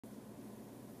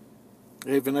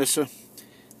Hey Vanessa,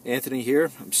 Anthony here.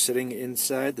 I'm sitting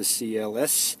inside the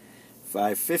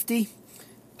CLS550.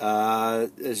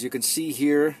 As you can see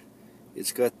here,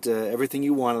 it's got everything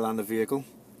you wanted on the vehicle.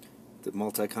 The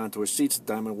multi-contour seats, the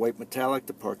diamond white metallic,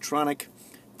 the Parktronic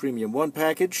Premium 1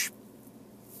 package.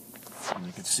 And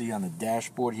you can see on the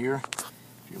dashboard here,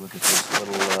 if you look at this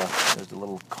little, there's the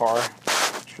little car.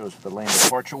 It shows the lane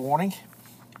departure warning.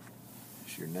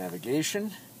 There's your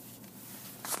navigation.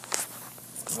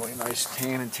 Really nice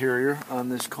tan interior on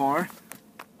this car.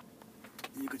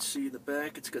 You can see in the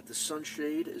back it's got the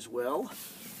sunshade as well.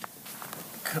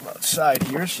 Come outside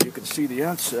here so you can see the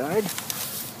outside.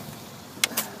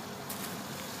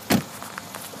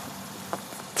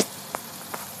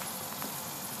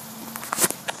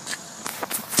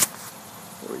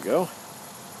 There we go.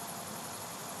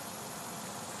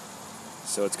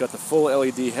 So it's got the full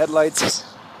LED headlights.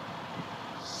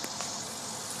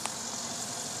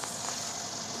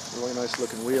 Really nice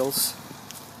looking wheels.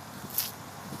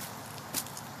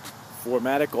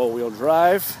 4MATIC all-wheel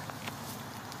drive.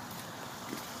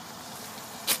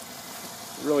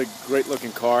 Really great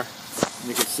looking car.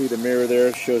 You can see the mirror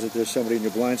there, shows that there's somebody in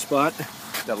your blind spot.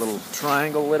 That little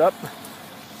triangle lit up.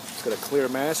 It's got a clear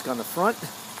mask on the front.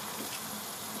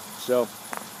 So,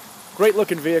 great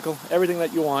looking vehicle, everything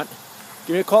that you want.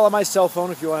 Give me a call on my cell phone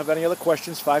if you want to have any other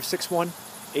questions,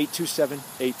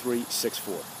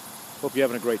 561-827-8364. Hope you're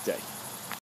having a great day.